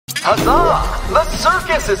Huzzah! The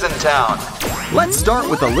circus is in town! Let's start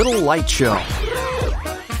with a little light show.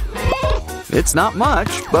 It's not much,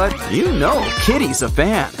 but you know Kitty's a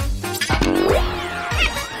fan.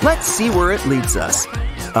 Let's see where it leads us.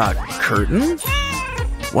 A curtain?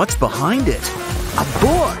 What's behind it? A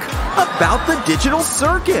book about the digital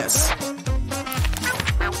circus.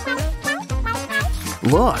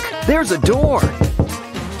 Look, there's a door.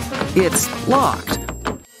 It's locked.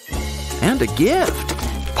 And a gift.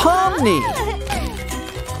 Pomni!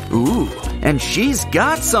 Ooh, and she's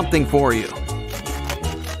got something for you.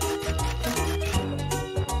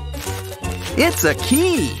 It's a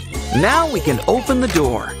key. Now we can open the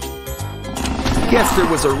door. Guess there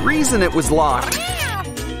was a reason it was locked.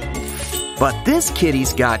 But this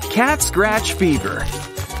kitty's got cat scratch fever.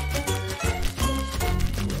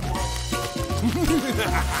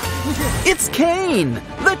 It's Kane,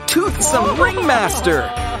 the toothsome ringmaster.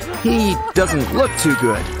 He doesn't look too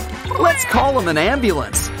good. Let's call him an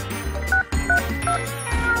ambulance.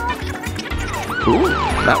 Ooh,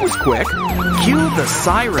 that was quick. Cue the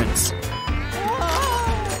sirens.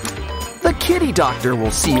 The kitty doctor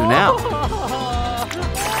will see you now.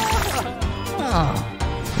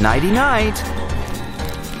 Nighty-night.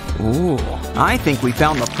 Ooh, I think we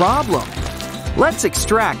found the problem. Let's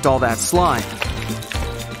extract all that slime.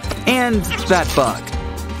 And that bug.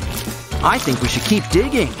 I think we should keep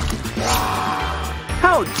digging.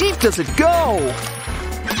 How deep does it go?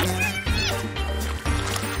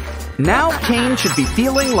 Now Kane should be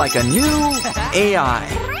feeling like a new AI.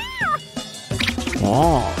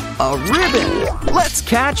 Oh, a ribbon! Let's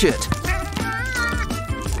catch it!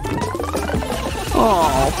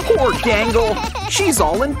 Oh, poor Gangle! She's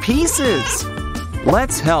all in pieces!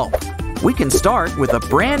 Let's help. We can start with a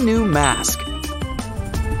brand new mask.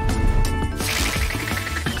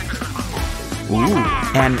 Ooh,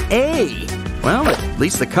 an A! Well, at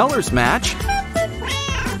least the colors match.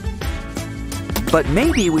 But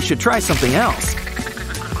maybe we should try something else.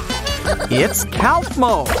 It's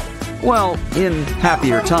Calfmo! Well, in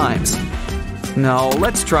happier times. No,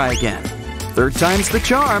 let's try again. Third time's the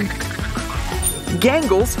charm.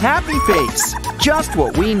 Gangle's happy face. Just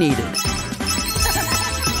what we needed.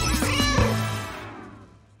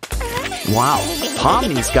 Wow,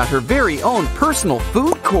 Pomni's got her very own personal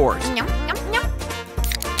food court.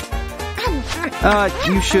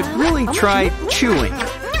 You should really try chewing.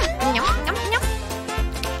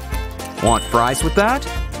 Want fries with that?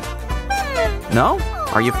 No?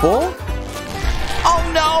 Are you full?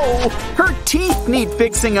 Oh no! Her teeth need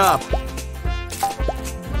fixing up!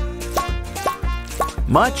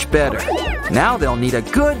 Much better. Now they'll need a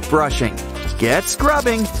good brushing. Get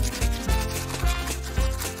scrubbing.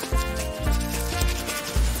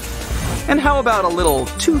 And how about a little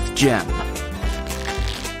tooth gem?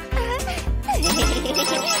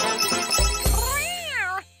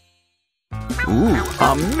 Ooh,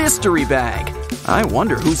 a mystery bag. I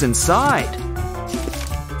wonder who's inside.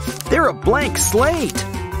 They're a blank slate.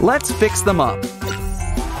 Let's fix them up.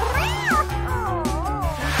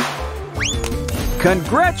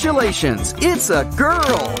 Congratulations, it's a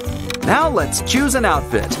girl. Now let's choose an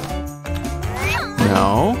outfit.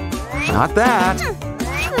 No, not that.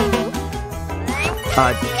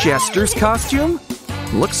 A jester's costume?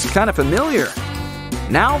 Looks kind of familiar.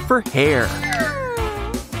 Now for hair.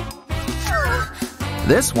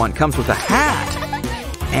 This one comes with a hat.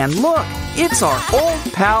 And look, it's our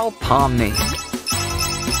old pal Pomni.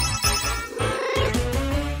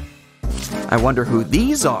 I wonder who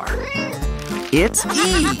these are. It's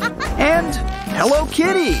E. And Hello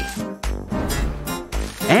Kitty.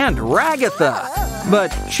 And Ragatha. But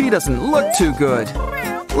she doesn't look too good.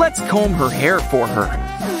 Let's comb her hair for her.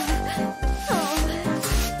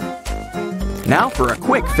 Now for a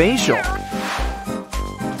quick facial.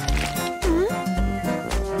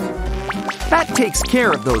 That takes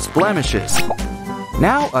care of those blemishes.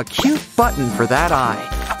 Now a cute button for that eye.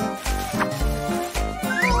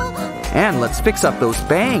 And let's fix up those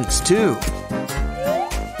bangs too.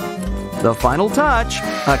 The final touch,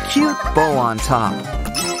 a cute bow on top.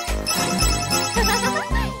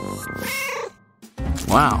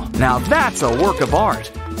 Wow, now that's a work of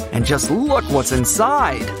art. And just look what's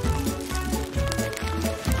inside.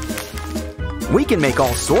 We can make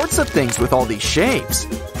all sorts of things with all these shapes.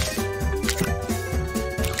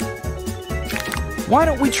 Why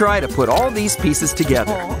don't we try to put all these pieces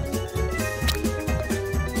together?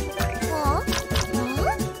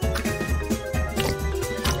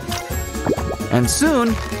 And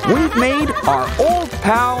soon, we've made our old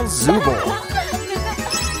pal Zooble.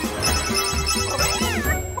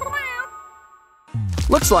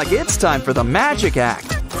 Looks like it's time for the magic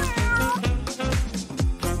act.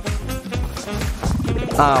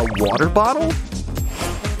 A water bottle?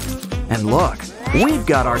 And look, we've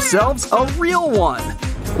got ourselves a real one.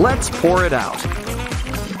 Let's pour it out.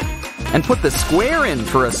 And put the square in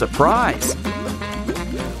for a surprise.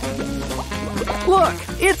 Look,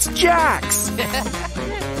 it's Jax!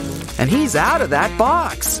 And he's out of that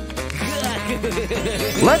box.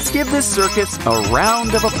 Let's give this circus a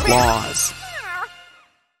round of applause.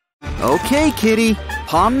 Okay, kitty,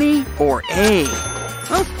 Pomni or A?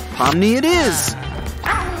 Oh, Pomni it is.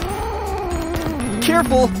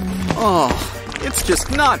 Careful. Oh, it's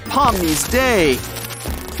just not Pomni's day.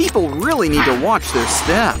 People really need to watch their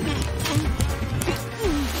step.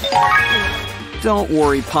 Don't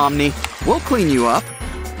worry, Pomni. We'll clean you up.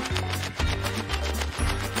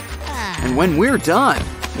 And when we're done,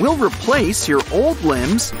 we'll replace your old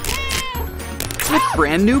limbs with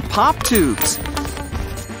brand new pop tubes.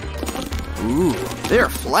 Ooh, they're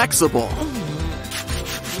flexible.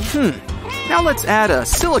 Now let's add a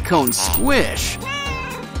silicone squish.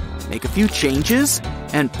 Make a few changes,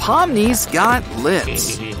 and Pomni's got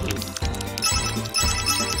lips.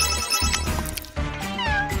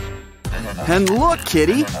 And look,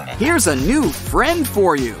 kitty, here's a new friend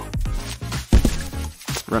for you.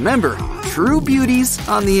 Remember, true beauty's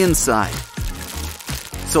on the inside.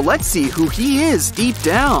 So let's see who he is deep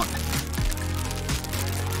down.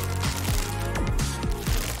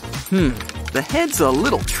 The head's a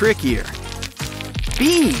little trickier.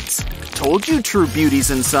 Beads! Told you true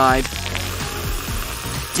beauty's inside.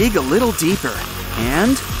 Dig a little deeper,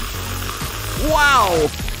 and... wow!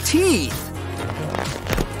 Teeth!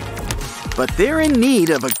 But they're in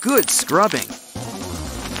need of a good scrubbing.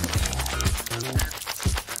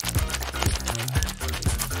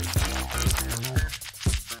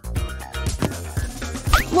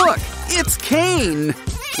 Look, it's Kane!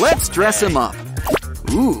 Let's dress him up.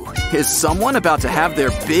 Ooh, is someone about to have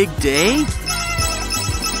their big day?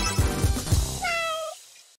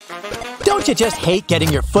 Don't you just hate getting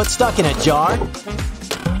your foot stuck in a jar?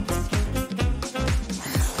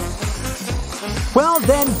 Well,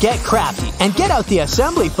 then get crafty and get out the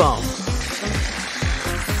assembly foam.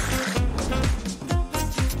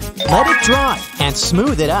 Let it dry and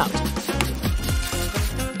smooth it out.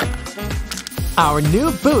 Our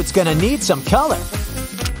new boot's gonna need some color.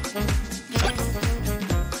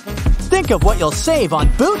 Think of what you'll save on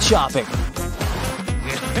boot shopping.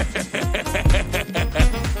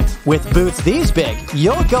 With boots these big,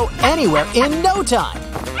 you'll go anywhere in no time.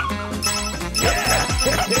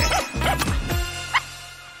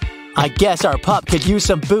 I guess our pup could use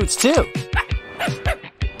some boots too.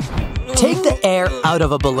 Take the air out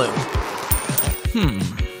of a balloon.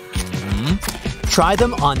 Try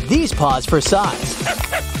them on these paws for size.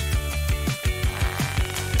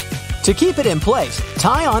 To keep it in place,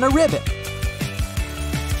 tie on a ribbon.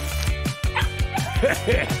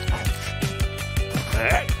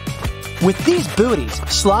 With these booties,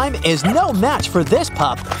 slime is no match for this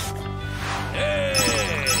pup.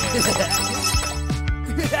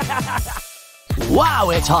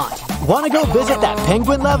 Wow, it's hot. Want to go visit that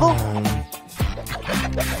penguin level?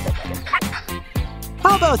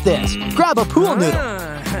 How about this? Grab a pool noodle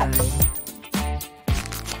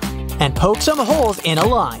and poke some holes in a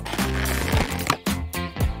line.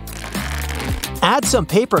 Add some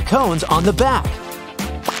paper cones on the back.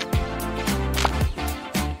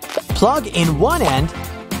 Plug in one end,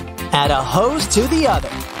 add a hose to the other.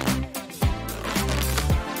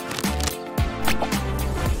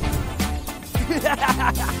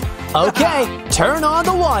 Okay, turn on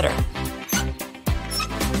the water.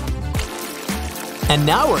 And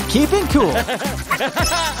now we're keeping cool.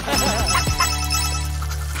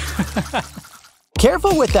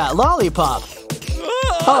 Careful with that lollipop.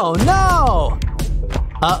 Oh no!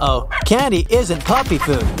 Uh-oh, candy isn't puppy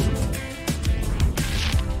food.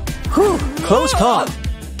 Whew, close call.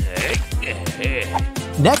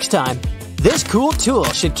 Next time, this cool tool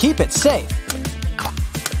should keep it safe.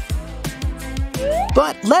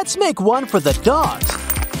 But let's make one for the dogs.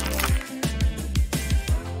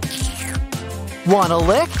 Want a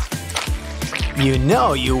lick? You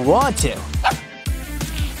know you want to.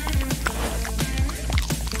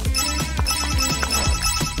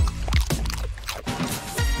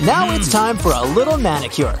 Now it's time for a little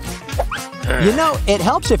manicure. You know, it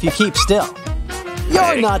helps if you keep still.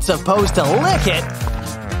 You're not supposed to lick it.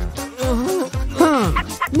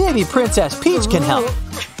 Maybe Princess Peach can help.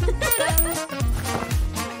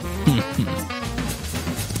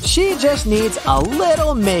 She just needs a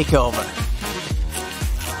little makeover.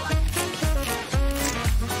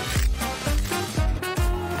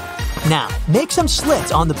 Now, make some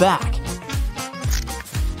slits on the back.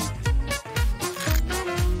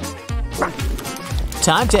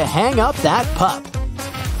 Time to hang up that pup.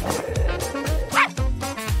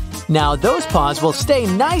 Now those paws will stay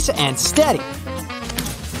nice and steady.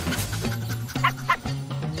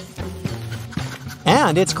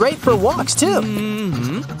 And it's great for walks too.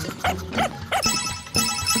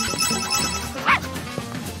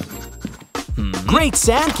 Great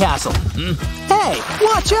sandcastle. Hey,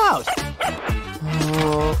 watch out!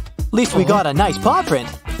 At least we got a nice paw print.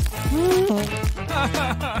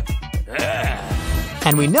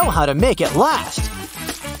 And we know how to make it last.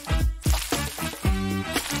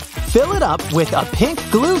 Fill it up with a pink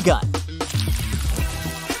glue gun.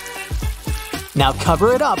 Now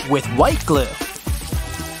cover it up with white glue.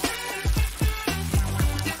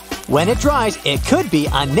 When it dries, it could be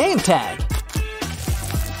a name tag.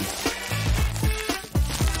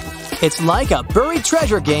 It's like a buried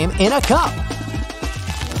treasure game in a cup.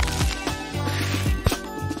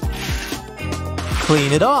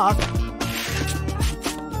 Clean it off.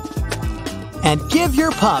 And give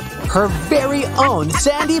your pup her very own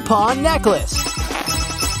sandy paw necklace.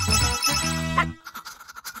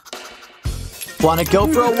 Want to go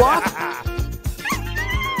for a walk?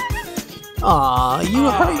 Aw, you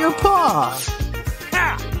hurt your paw.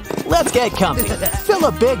 Let's get comfy. Fill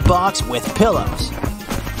a big box with pillows.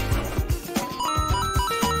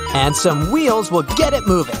 And some wheels will get it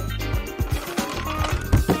moving.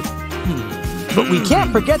 But we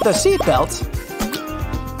can't forget the seat belts.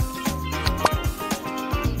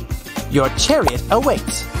 Your chariot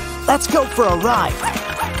awaits. Let's go for a ride.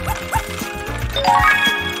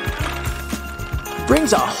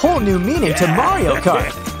 Brings a whole new meaning to Mario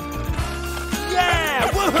Kart. Yeah!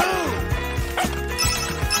 Woohoo!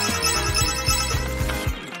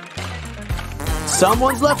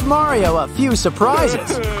 Someone's left Mario a few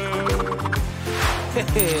surprises.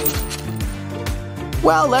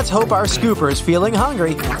 Well, let's hope our scooper's feeling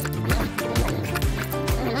hungry.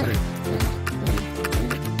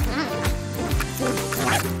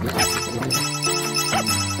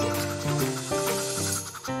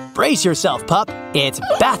 Brace yourself, pup. It's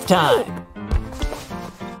bath time.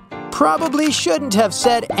 Probably shouldn't have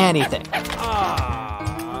said anything.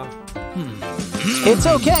 It's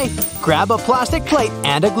okay. Grab a plastic plate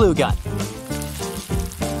and a glue gun.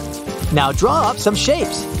 Now draw up some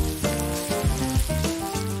shapes.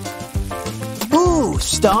 Ooh,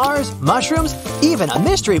 stars, mushrooms, even a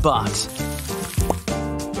mystery box.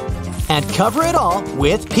 And cover it all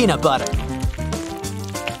with peanut butter.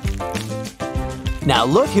 Now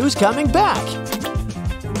look who's coming back.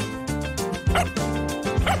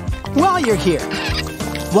 While you're here,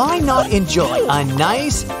 why not enjoy a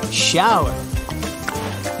nice shower?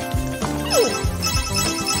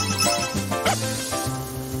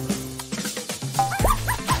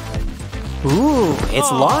 Ooh,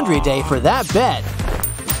 it's laundry day for that bed.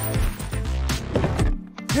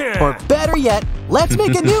 Or better yet, let's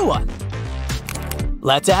make a new one.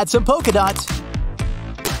 Let's add some polka dots.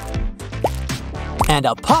 And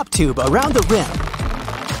a pop tube around the rim.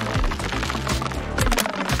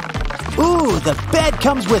 Ooh, the bed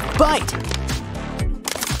comes with bite.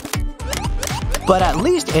 But at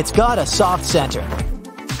least it's got a soft center.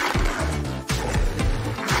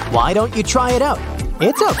 Why don't you try it out?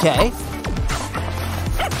 It's okay.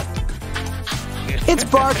 Its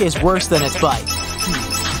bark is worse than its bite.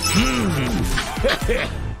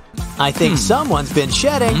 I think someone's been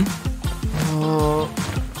shedding.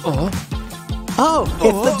 Oh,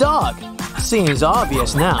 it's the dog. Seems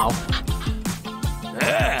obvious now.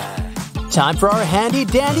 Time for our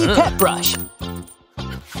handy-dandy pet brush.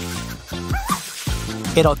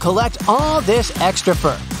 It'll collect all this extra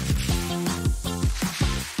fur.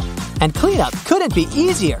 And cleanup couldn't be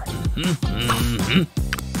easier.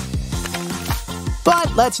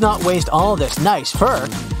 But let's not waste all this nice fur.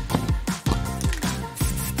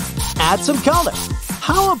 Add some color.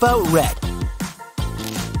 How about red?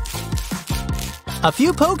 A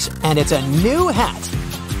few pokes and it's a new hat.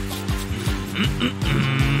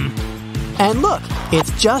 And look,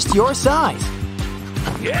 it's just your size.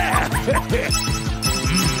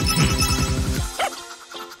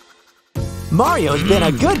 Mario's been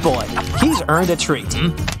a good boy. He's earned a treat.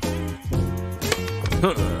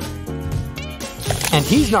 And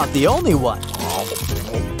he's not the only one.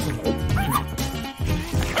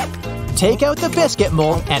 Take out the biscuit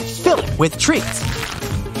mold and fill it with treats.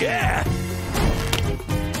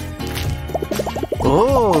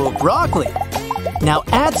 Oh, broccoli. Now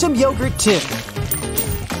add some yogurt too.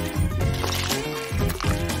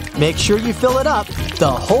 Make sure you fill it up,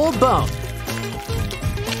 the whole bone.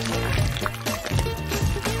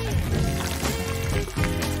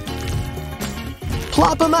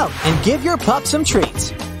 Plop them out and give your pup some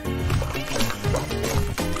treats.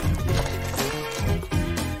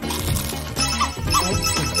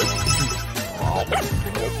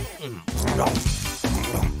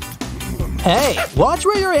 Hey, watch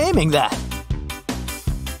where you're aiming that.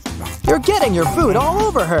 You're getting your food all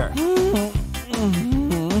over her.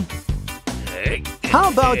 How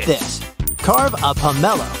about this? Carve a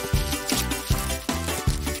pomelo.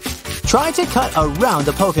 Try to cut around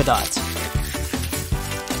the polka dots.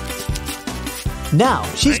 Now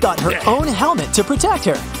she's got her own helmet to protect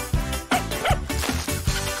her.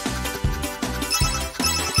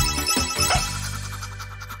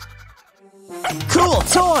 Cool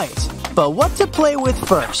toys! But what to play with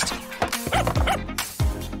first?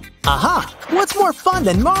 Aha! What's more fun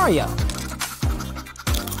than Mario?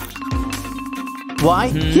 Why,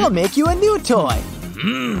 he'll make you a new toy.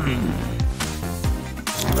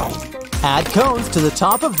 Add cones to the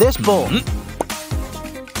top of this bowl.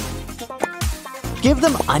 Give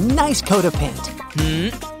them a nice coat of paint.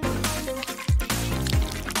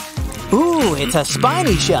 Ooh, it's a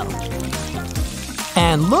spiny shell.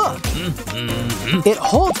 And look! It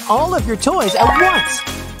holds all of your toys at once.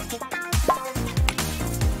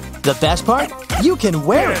 The best part? You can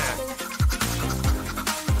wear it.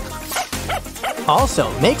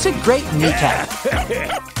 Also, makes a great kneecap.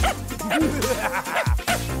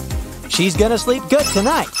 She's gonna sleep good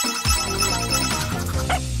tonight.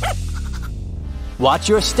 Watch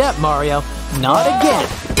your step, Mario. Not again.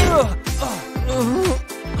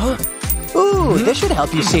 Ooh, this should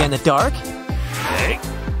help you see in the dark.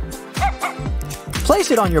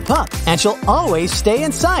 Place it on your pup, and she'll always stay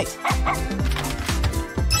in sight.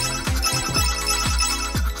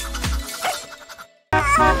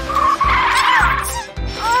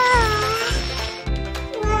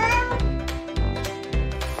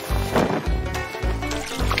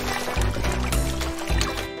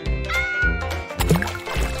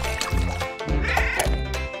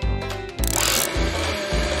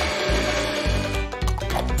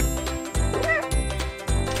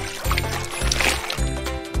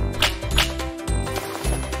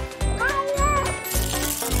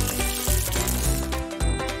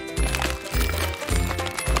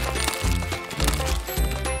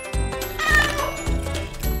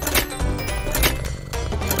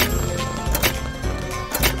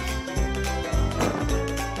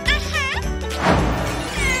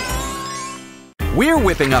 We're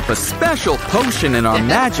whipping up a special potion in our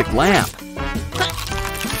magic lamp.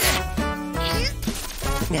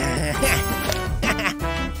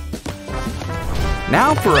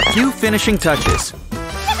 Now for a few finishing touches.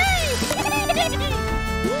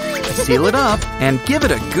 Seal it up and give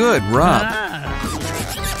it a good rub.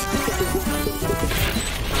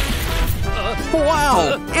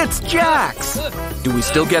 Wow, it's Jax! Do we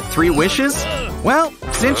still get 3 wishes? Well,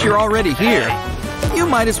 since you're already here, you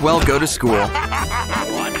might as well go to school.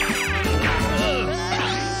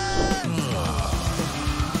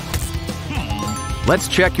 Let's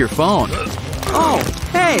check your phone. Oh,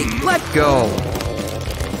 hey, let go.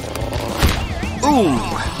 Ooh,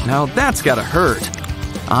 now that's gotta hurt.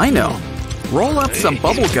 I know. Roll up some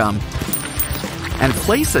bubble gum and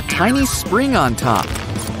place a tiny spring on top.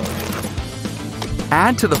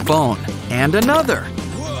 Add to the phone and another.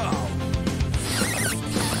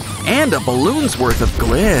 And a balloon's worth of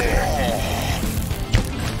glitter.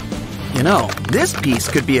 You know, this piece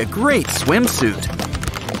could be a great swimsuit.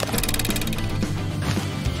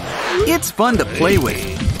 It's fun to play with,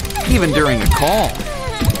 even during a call.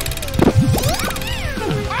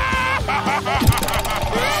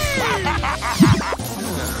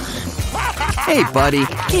 Hey, buddy,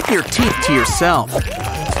 keep your teeth to yourself.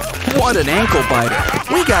 What an ankle biter.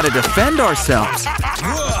 We gotta defend ourselves.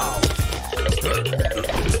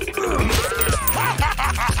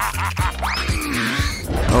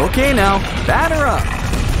 Okay now, batter up.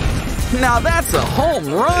 Now that's a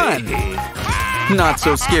home run. Not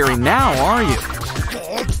so scary now, are you?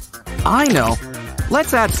 I know.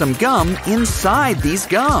 Let's add some gum inside these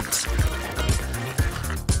gums.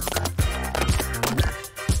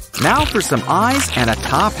 Now for some eyes and a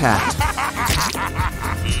top hat.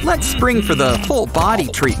 Let's spring for the full body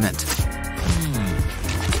treatment.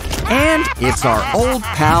 And it's our old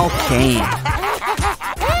pal Kane.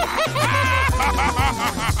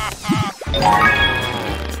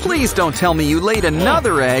 Please don't tell me you laid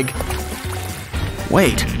another egg.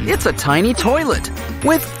 Wait, it's a tiny toilet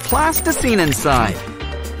with plasticine inside.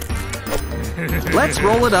 Let's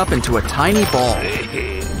roll it up into a tiny ball.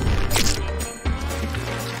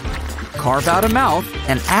 Carve out a mouth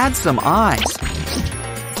and add some eyes.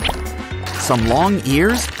 Some long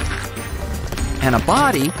ears and a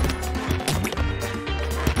body.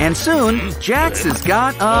 And soon, Jax has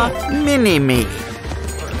got a mini-me.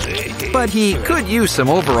 But he could use some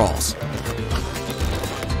overalls.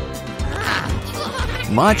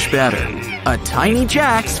 Much better. A tiny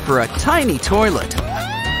Jax for a tiny toilet.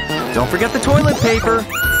 Don't forget the toilet paper.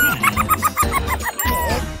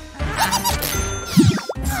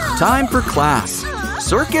 Time for class.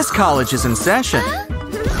 Circus College is in session.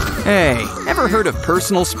 Hey, ever heard of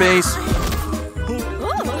personal space?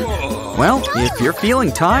 Well, if you're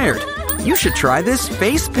feeling tired, you should try this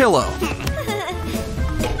face pillow.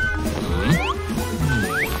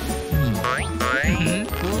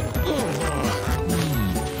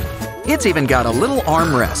 It's even got a little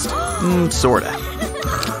armrest. Sorta.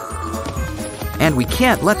 And we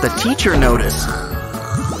can't let the teacher notice.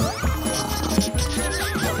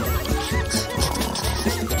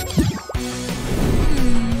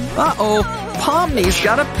 Uh-oh, Pomni's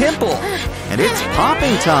got a pimple, and it's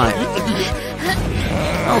popping time.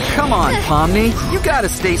 Oh, come on, Pomni, you gotta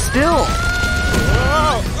stay still.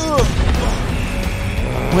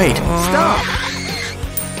 Wait, stop.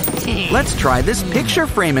 Let's try this picture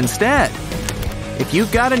frame instead. If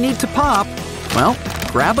you've got a need to pop, well,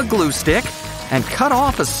 grab a glue stick and cut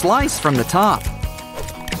off a slice from the top.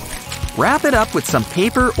 Wrap it up with some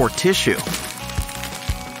paper or tissue.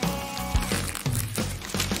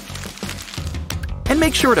 And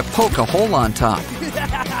make sure to poke a hole on top.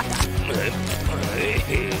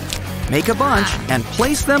 Make a bunch and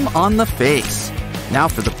place them on the face. Now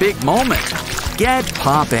for the big moment. Get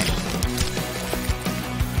popping.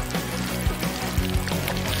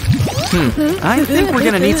 I think we're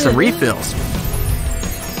gonna need some refills.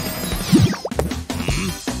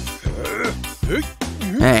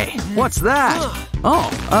 Hey, what's that? Oh,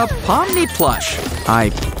 a Pomni plush, I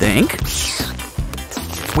think.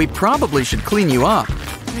 We probably should clean you up.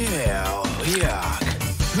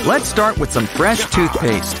 Let's start with some fresh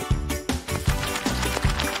toothpaste.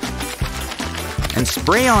 And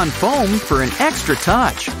spray on foam for an extra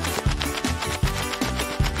touch.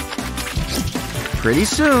 Pretty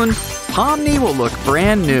soon, Pomni will look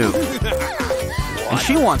brand new. And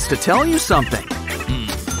she wants to tell you something.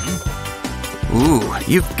 Ooh,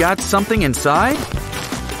 you've got something inside?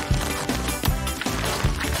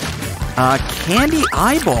 A candy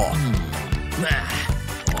eyeball.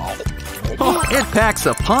 Oh, it packs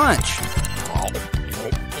a punch.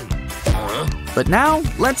 But now,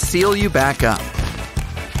 let's seal you back up.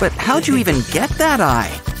 But how'd you even get that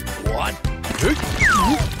eye?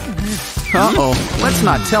 Uh-oh, let's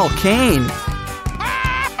not tell Kane.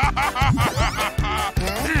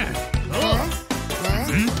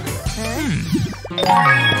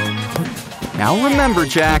 Now remember,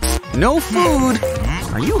 Jax, no food.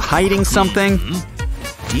 Are you hiding something?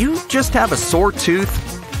 Do you just have a sore tooth?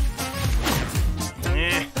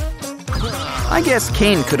 I guess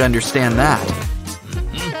Kane could understand that.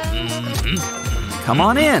 Come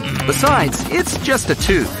on in. Besides, it's just a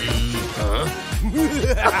tooth.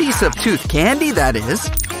 A piece of tooth candy, that is.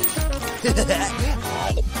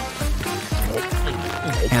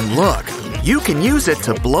 And look, you can use it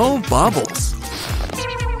to blow bubbles.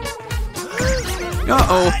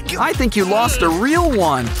 Uh-oh, I think you lost a real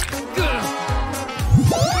one.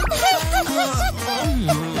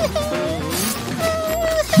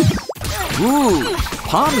 Ooh,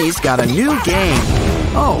 Pomni's got a new game.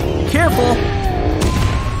 Oh, careful.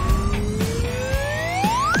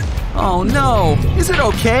 Oh no, is it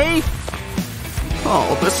okay?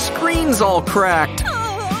 Oh, the screen's all cracked.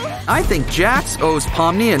 I think Jax owes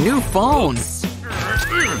Pomni a new phone.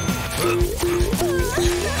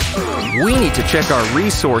 We need to check our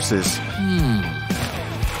resources.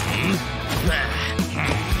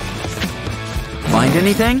 Find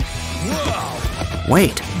anything?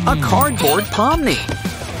 Wait, a cardboard Pomni.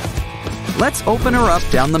 Let's open her up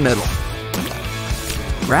down the middle.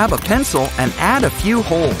 Grab a pencil and add a few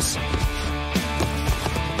holes.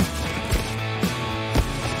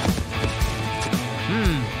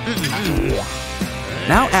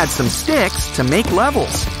 Now add some sticks to make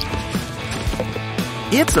levels.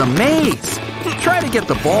 It's a maze. Try to get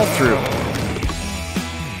the ball through.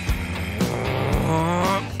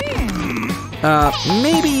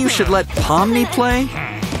 Maybe you should let Pomni play?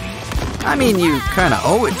 I mean, you kind of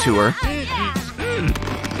owe it to her.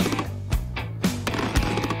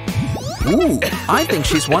 Ooh, I think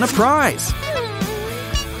she's won a prize.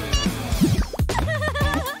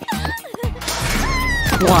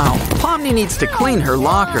 Wow, Pomni needs to clean her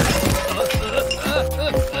locker.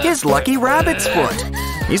 His lucky rabbit's foot.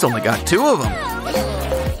 He's only got 2 of them.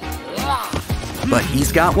 But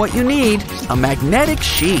he's got what you need, a magnetic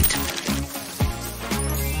sheet.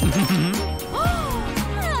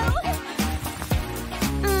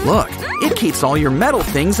 Look, it keeps all your metal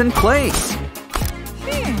things in place.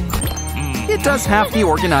 It does half the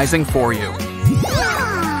organizing for you.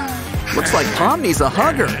 looks like Pomni's a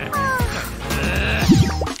hugger.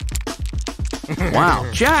 Wow,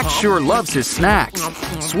 Jack sure loves his snacks.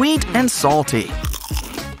 Sweet and salty.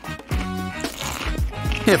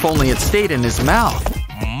 If only it stayed in his mouth.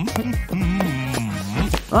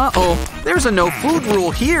 Uh-oh, there's a no food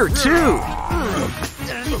rule here, too.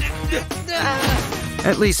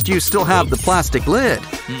 At least you still have the plastic lid.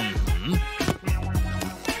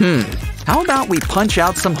 How about we punch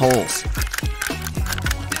out some holes?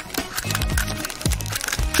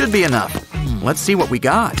 Should be enough. Let's see what we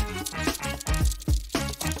got.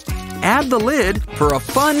 Add the lid for a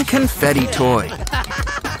fun confetti toy.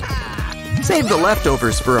 Save the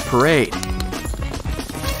leftovers for a parade.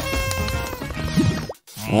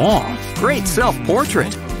 Oh, great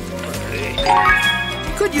self-portrait.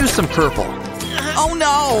 Could use some purple. Oh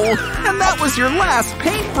no! And that was your last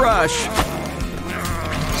paintbrush!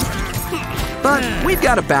 But we've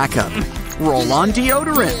got a backup. Roll on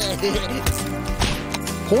deodorant.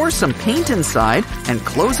 Pour some paint inside and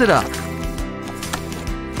close it up.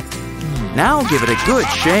 Now give it a good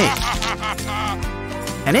shake.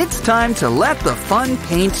 And it's time to let the fun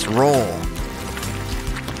paints roll.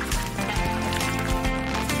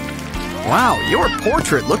 Wow, your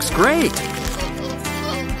portrait looks great.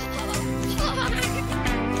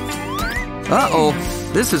 Uh-oh,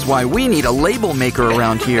 this is why we need a label maker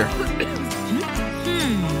around here.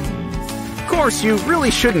 Of course, you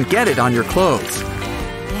really shouldn't get it on your clothes.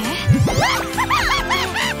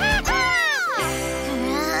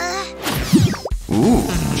 Ooh,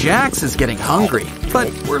 Jax is getting hungry,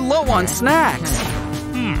 but we're low on snacks.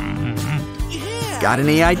 Got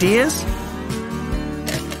any ideas?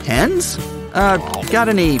 Pens? Got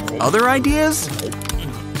any other ideas?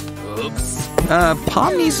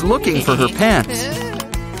 Pomni's looking for her pens.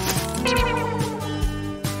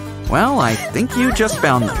 Well, I think you just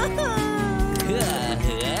found them.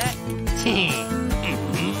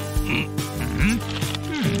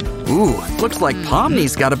 Ooh, looks like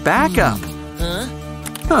Pomni's got a backup.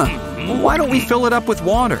 Huh, why don't we fill it up with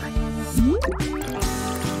water?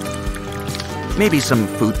 Maybe some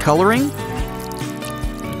food coloring?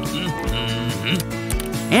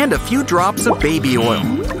 And a few drops of baby oil.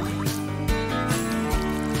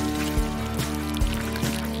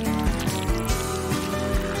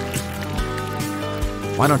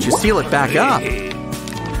 Why don't you seal it back up?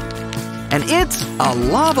 And it's a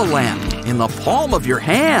lava lamp in the palm of your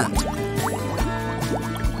hand.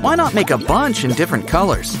 Why not make a bunch in different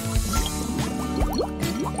colors?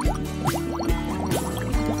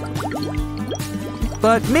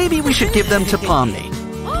 But maybe we should give them to Pomni.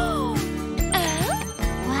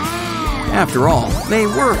 After all, they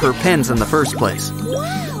were her pens in the first place.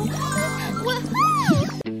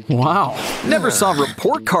 Wow, never saw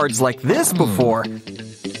report cards like this before.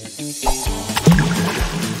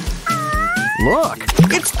 Look,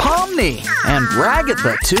 it's Pomni, and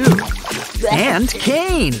Ragatha too, and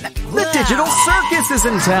Kane. The digital circus is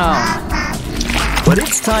in town. But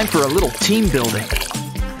it's time for a little team building.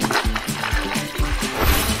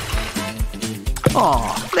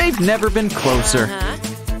 Aw, they've never been closer.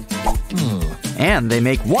 And they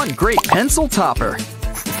make one great pencil topper.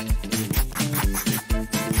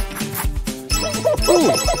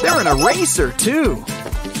 Ooh, they're an eraser too.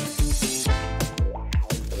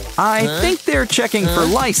 I think they're checking for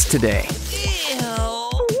lice today.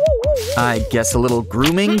 I guess a little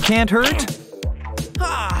grooming can't hurt?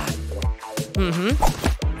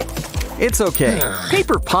 It's okay.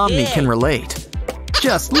 Paper Pomni can relate.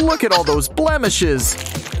 Just look at all those blemishes.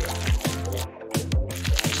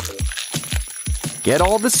 Get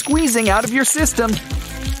all the squeezing out of your system.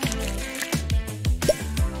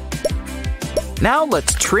 Now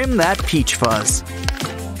let's trim that peach fuzz.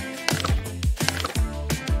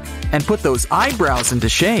 And put those eyebrows into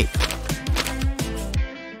shape.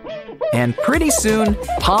 And pretty soon,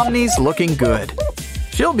 Pomni's looking good.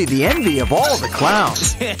 She'll be the envy of all the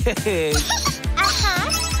clowns.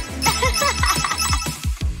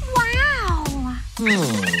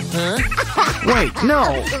 Wait,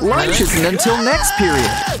 no, lunch isn't until next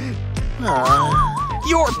period.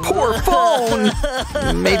 Your poor phone!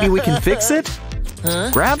 Maybe we can fix it?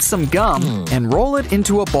 Grab some gum and roll it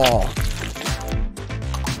into a ball.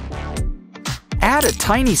 Add a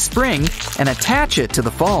tiny spring and attach it to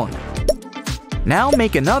the phone. Now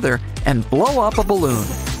make another and blow up a balloon.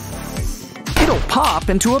 It'll pop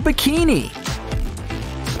into a bikini.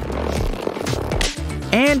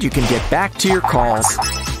 And you can get back to your calls.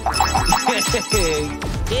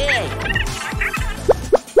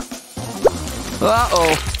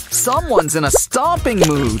 Uh-oh, someone's in a stomping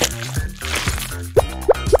mood.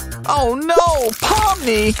 Oh no,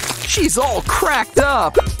 Pomni! She's all cracked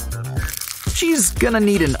up. She's gonna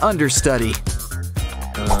need an understudy.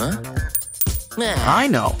 I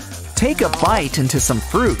know. Take a bite into some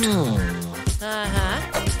fruit.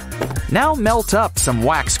 Now melt up some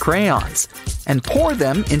wax crayons and pour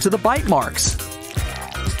them into the bite marks.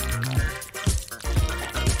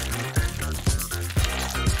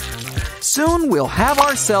 Soon we'll have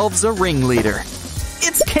ourselves a ringleader.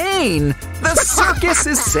 It's Kane! The circus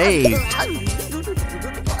is saved!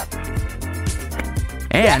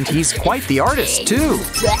 And he's quite the artist, too.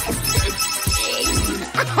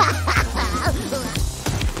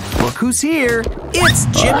 Look who's here! It's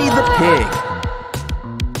Jimmy the Pig!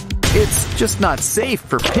 It's just not safe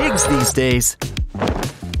for pigs these days.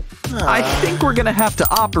 I think we're gonna have to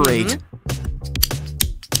operate.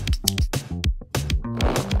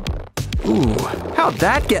 Ooh, how'd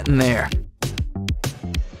that get in there?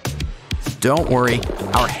 Don't worry,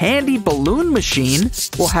 our handy balloon machine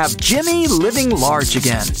will have Jimmy living large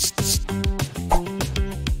again.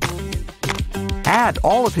 Add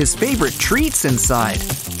all of his favorite treats inside.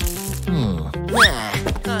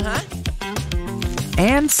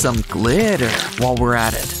 And some glitter while we're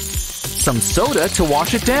at it. Some soda to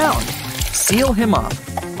wash it down. Seal him up.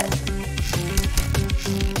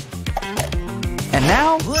 And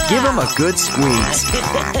now, give him a good squeeze.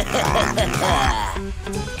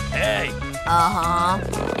 Hey.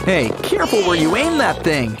 Hey, careful where you aim that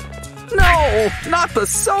thing. No, not the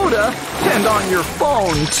soda. And on your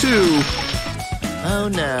phone, too. Oh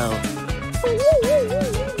no.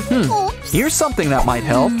 Here's something that might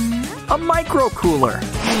help. A micro cooler.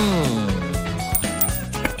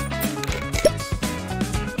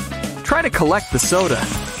 Try to collect the soda.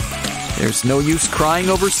 There's no use crying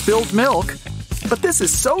over spilled milk. But this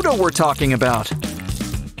is soda we're talking about.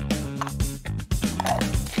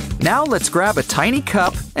 Now let's grab a tiny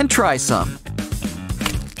cup and try some.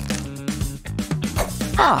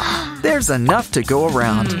 Ah, there's enough to go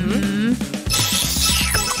around.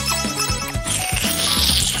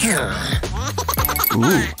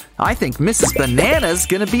 Ooh, I think Mrs. Banana's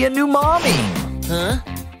gonna be a new mommy.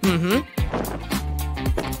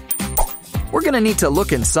 We're gonna need to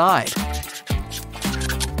look inside.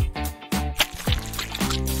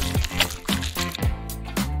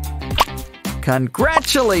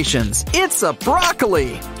 Congratulations! It's a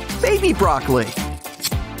broccoli! Baby broccoli!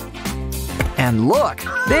 And look,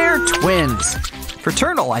 they're twins!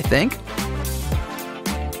 Fraternal, I think.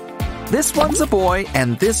 This one's a boy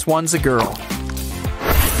and this one's a girl.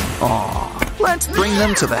 Aw, let's bring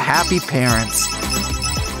them to the happy parents.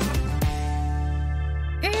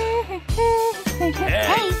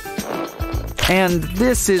 And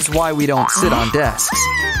this is why we don't sit on desks.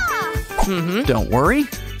 Don't worry.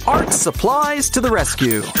 Art supplies to the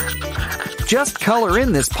rescue. Just color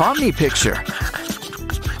in this Pomni picture.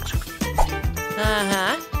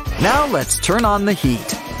 Now let's turn on the heat.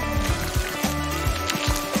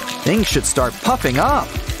 Things should start puffing up.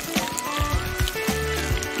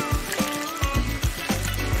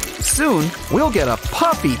 Soon, we'll get a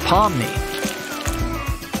puffy Pomni.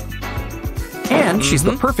 And she's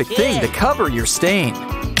the perfect thing to cover your stain.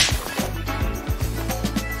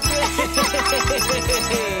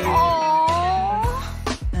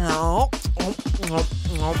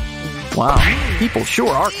 Wow, people sure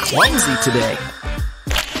are clumsy today.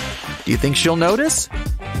 Do you think she'll notice?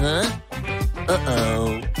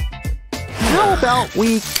 Uh-oh. How about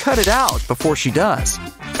we cut it out before she does?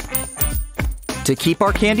 To keep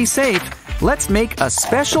our candy safe, let's make a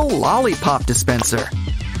special lollipop dispenser.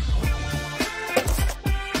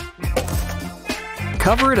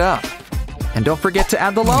 Cover it up. And don't forget to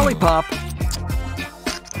add the lollipop.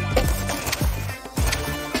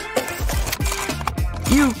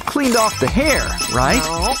 You cleaned off the hair, right?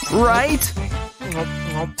 Right?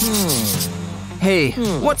 Hey,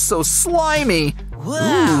 what's so slimy?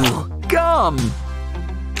 Ooh, gum!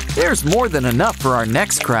 There's more than enough for our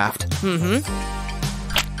next craft.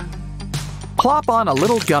 Plop on a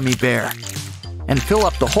little gummy bear and fill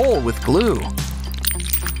up the hole with glue.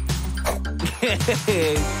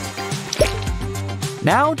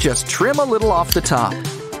 Now just trim a little off the top.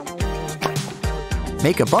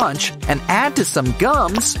 Make a bunch and add to some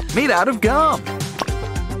gums made out of gum.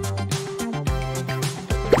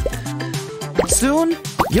 Soon,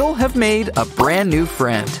 you'll have made a brand new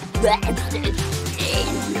friend.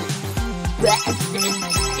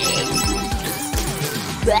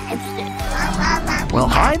 Well,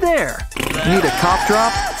 hi there. Need a cough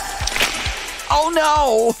drop? Oh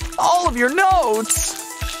no! All of your notes!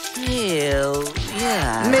 Ew,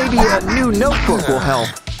 yeah. Maybe a new notebook will help.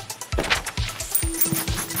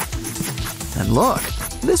 And look,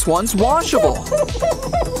 this one's washable.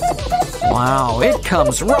 Wow, it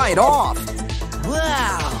comes right off.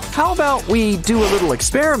 Wow. How about we do a little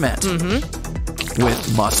experiment?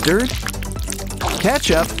 With mustard,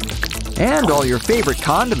 ketchup, and all your favorite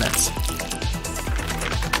condiments.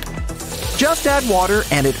 Just add water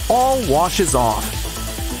and it all washes off.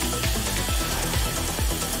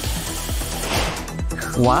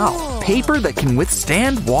 Wow, paper that can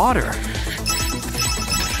withstand water.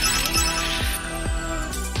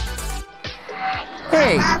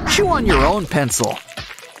 Hey, chew on your own pencil.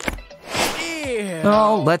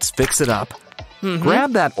 Oh, let's fix it up.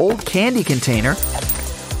 Grab that old candy container.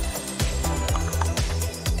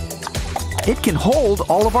 It can hold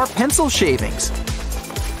all of our pencil shavings.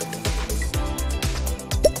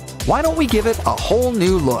 Why don't we give it a whole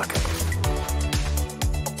new look?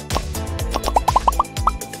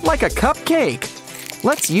 Like a cupcake.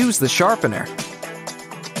 Let's use the sharpener.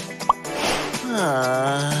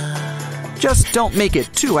 Just don't make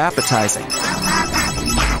it too appetizing.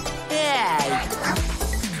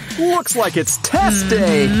 Looks like it's test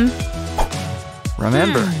day.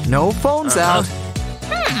 Remember, no phones out.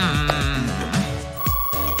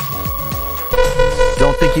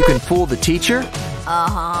 Don't think you can fool the teacher?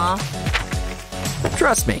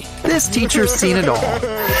 Trust me, this teacher's seen it all.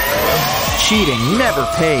 Cheating never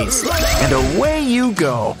pays. And away you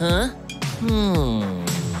go.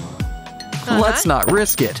 Let's not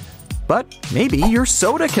risk it. But maybe your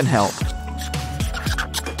soda can help.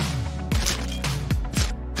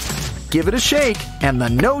 Give it a shake, and the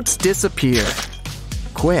notes disappear.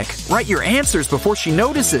 Quick, write your answers before she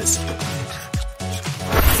notices.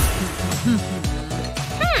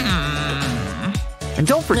 And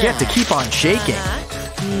don't forget to keep on shaking.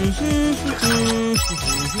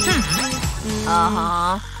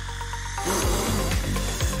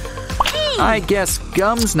 I guess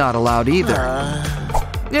gum's not allowed either.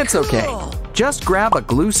 It's okay. Just grab a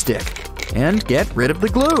glue stick and get rid of the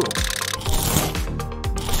glue.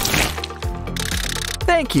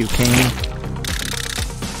 Thank you, Kane.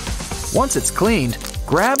 Once it's cleaned,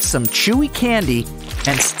 grab some chewy candy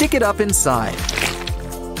and stick it up inside.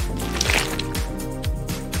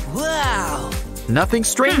 Wow. Nothing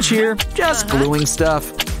strange here, just gluing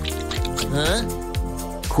stuff.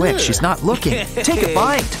 Quick, she's not looking. Take a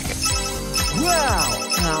bite.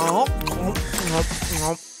 Wow.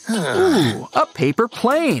 Ooh, a paper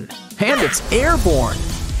plane. And it's airborne.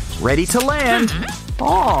 Ready to land.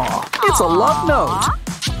 Aw, it's a love note.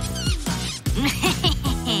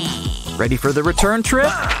 Ready for the return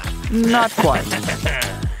trip? Not quite.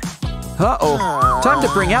 Uh-oh, time to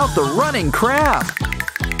bring out the running crab.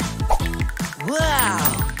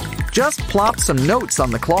 Wow. Just plop some notes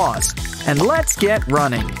on the claws, and let's get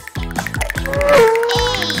running. Hey,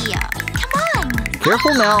 come on.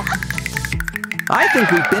 Careful now. I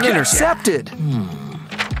think we've been intercepted.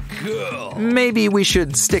 Maybe we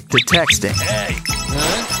should stick to texting. Hey.